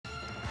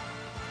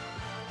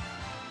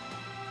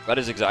That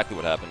is exactly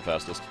what happened,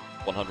 fastest.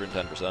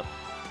 110%.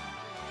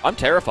 I'm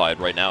terrified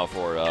right now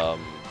for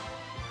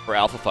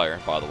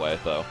AlphaFire, by the way,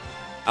 though.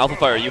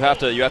 AlphaFire, you have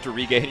to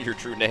regain your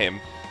true name.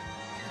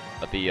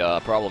 But the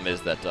problem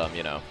is that,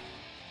 you know,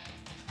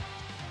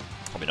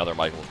 I mean, other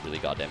Michael is really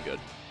goddamn good.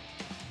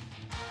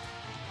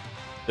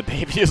 The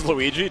baby is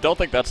Luigi? Don't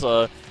think that's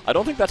I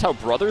don't think that's how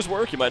brothers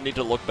work. You might need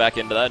to look back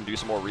into that and do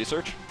some more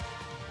research.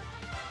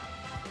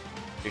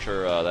 Pretty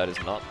sure that is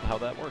not how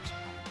that works.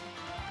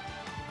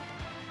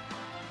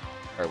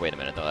 Or wait a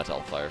minute, no, that's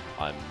AlphaFire.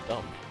 I'm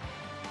dumb.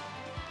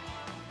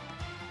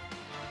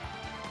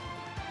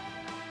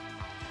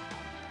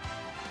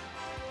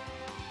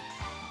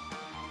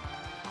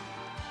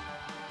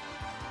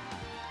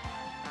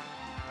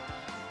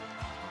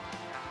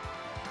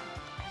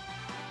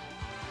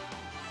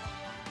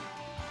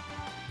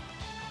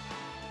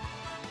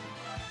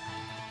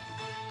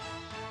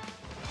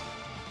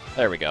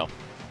 There we go.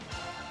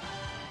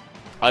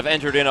 I've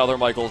entered in other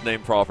Michael's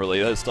name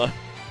properly this time.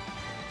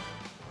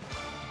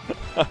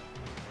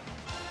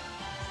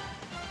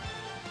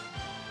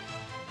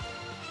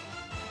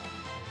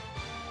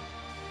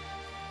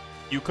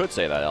 You could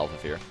say that,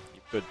 AlphaFear.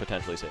 You could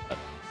potentially say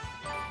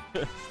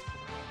that.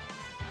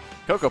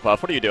 Cocoa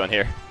Puff, what are you doing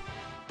here?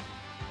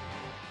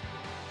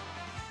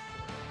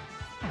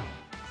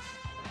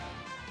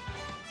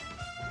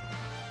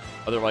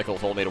 Other Michael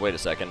told me to wait a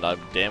second. I'm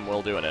damn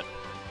well doing it.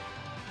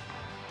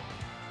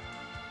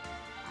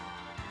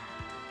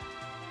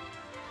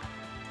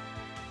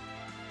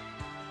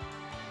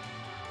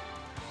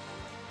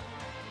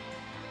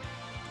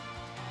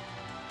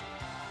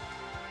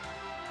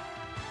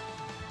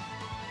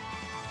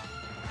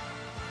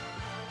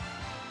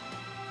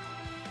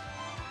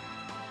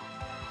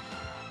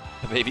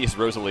 The baby is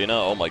Rosalina?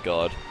 Oh my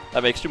god.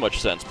 That makes too much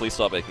sense. Please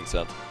stop making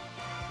sense.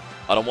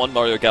 I don't want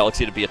Mario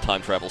Galaxy to be a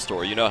time travel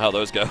story. You know how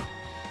those go.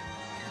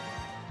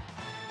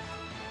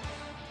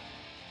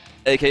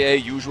 AKA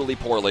usually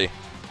poorly.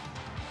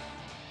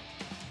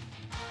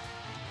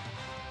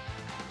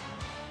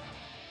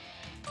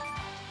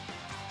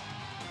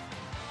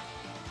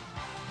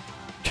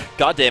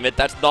 God damn it,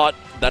 that's not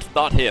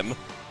him.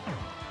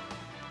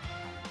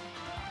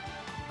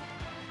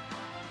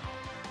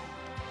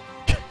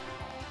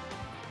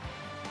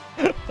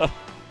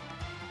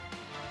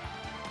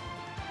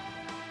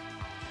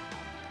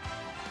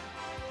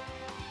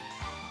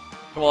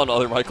 Come on,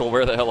 other Michael,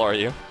 where the hell are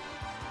you?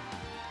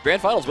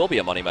 Grand Finals will be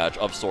a money match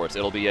of sorts.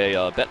 It'll be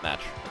a bet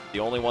match. The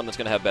only one that's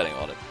going to have betting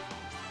on it.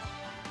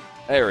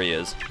 There he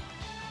is. Here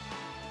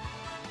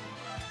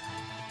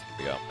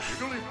we go.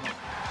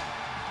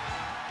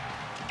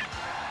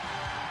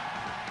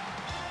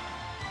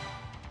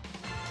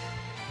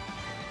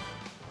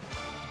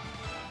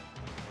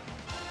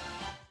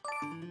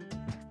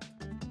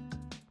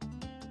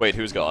 Wait,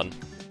 who's gone?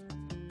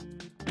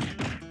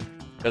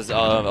 Because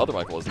other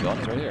Michael isn't gone.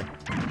 He's right here.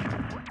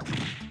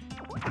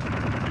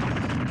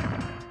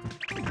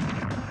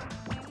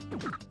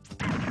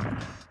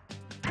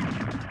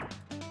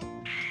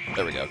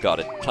 There we go, got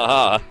it.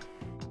 Haha!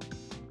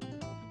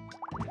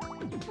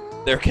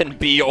 There can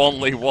be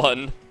only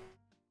one.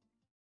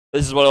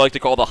 This is what I like to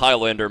call the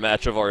Highlander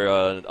match of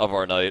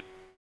our night.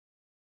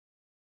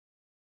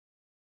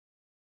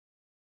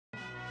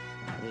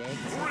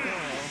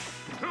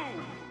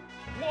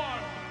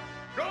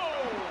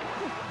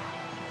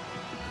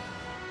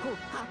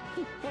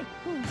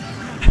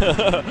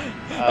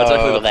 That's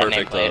actually the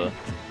perfect.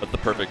 That's the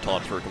perfect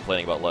taunt for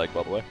complaining about lag,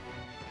 by the way.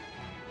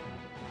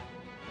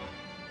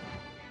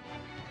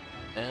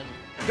 And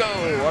go!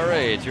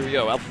 Alright, here we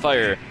go.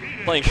 AlphaFire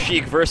playing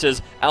Sheik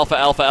versus Alpha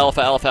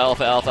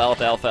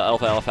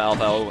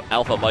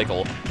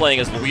Michael playing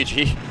as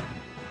Luigi.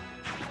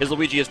 His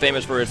Luigi is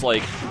famous for his,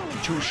 like,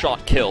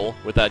 two-shot kill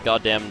with that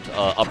goddamned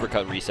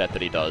uppercut reset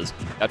that he does.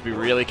 You have to be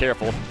really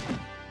careful.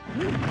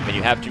 I mean,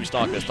 you have two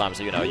stock this time,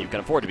 so, you know, you can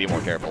afford to be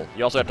more careful.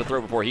 You also have to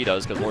throw before he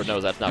does, because Lord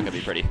knows that's not going to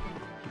be pretty.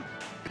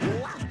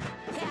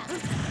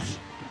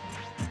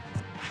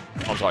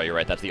 I'm sorry, you're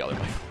right, that's the other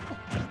way.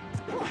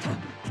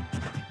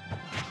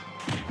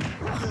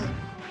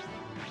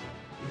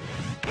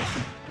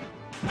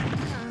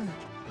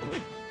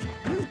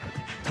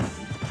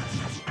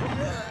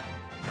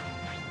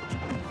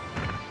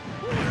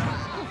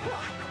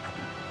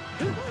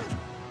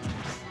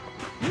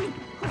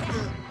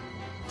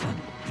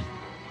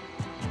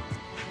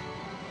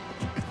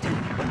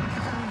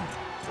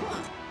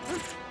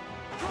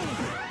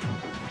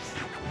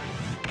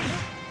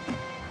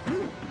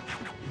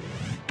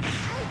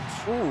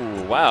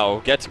 Ooh, wow,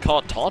 gets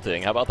caught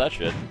taunting. How about that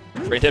shit?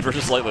 Brain dead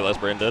versus slightly less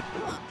brain dead.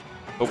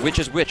 But which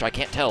is which? I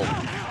can't tell.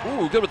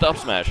 Ooh, good with the up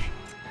smash.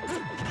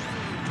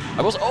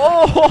 I was—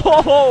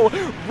 oh!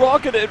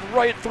 Rocketed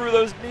right through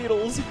those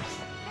needles!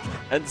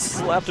 And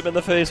slapped him in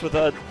the face with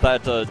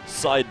that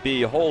side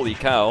B. Holy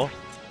cow.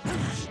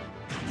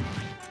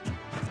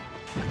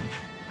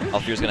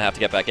 AlphaFear's gonna have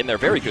to get back in there.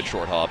 Very good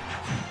short hop.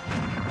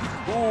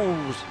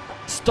 Ooh,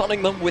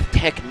 stunning them with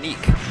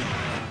technique.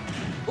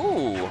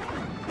 Ooh.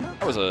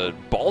 That was a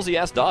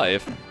ballsy-ass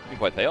dive. Didn't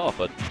quite pay off,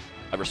 but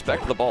I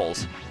respect the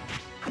balls.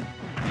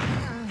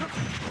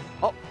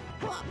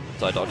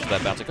 Side dodges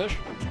that bouncing fish.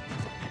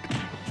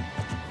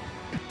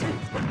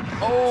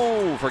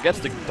 Oh! Forgets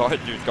to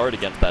guard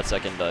against that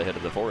second hit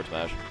of the forward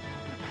smash.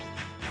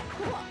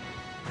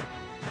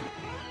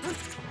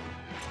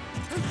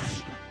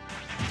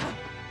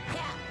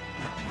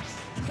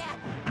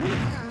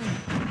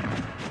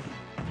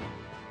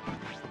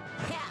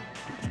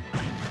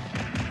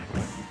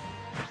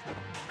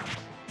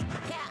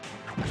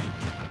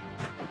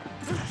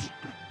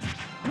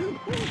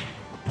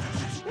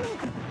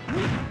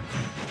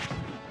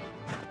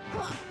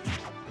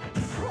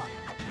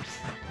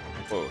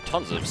 Whoa,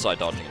 tons of side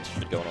dodging and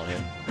shit going on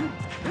here.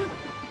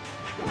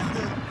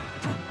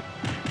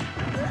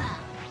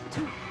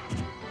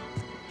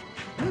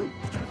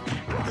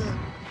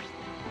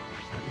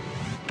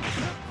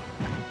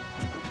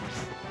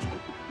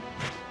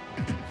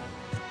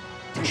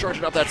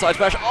 Charging up that side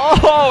smash.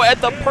 Oh, at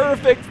the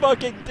perfect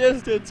fucking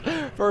distance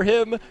for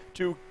him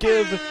to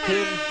give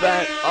him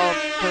that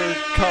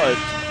uppercut.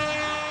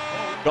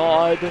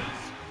 God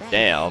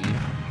damn.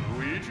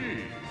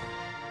 Luigi.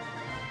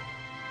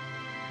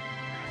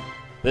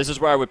 This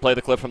is where I would play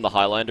the clip from the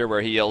Highlander where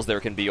he yells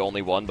there can be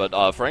only one,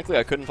 but frankly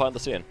I couldn't find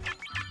the scene.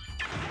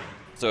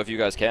 So if you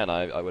guys can,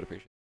 I would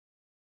appreciate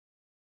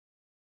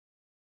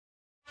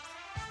it.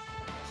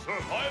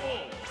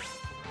 Survival.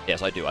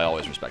 Yes, I do. I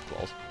always respect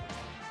walls.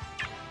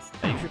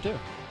 And you should too.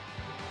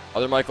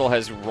 Other Michael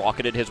has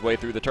rocketed his way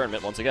through the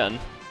tournament once again.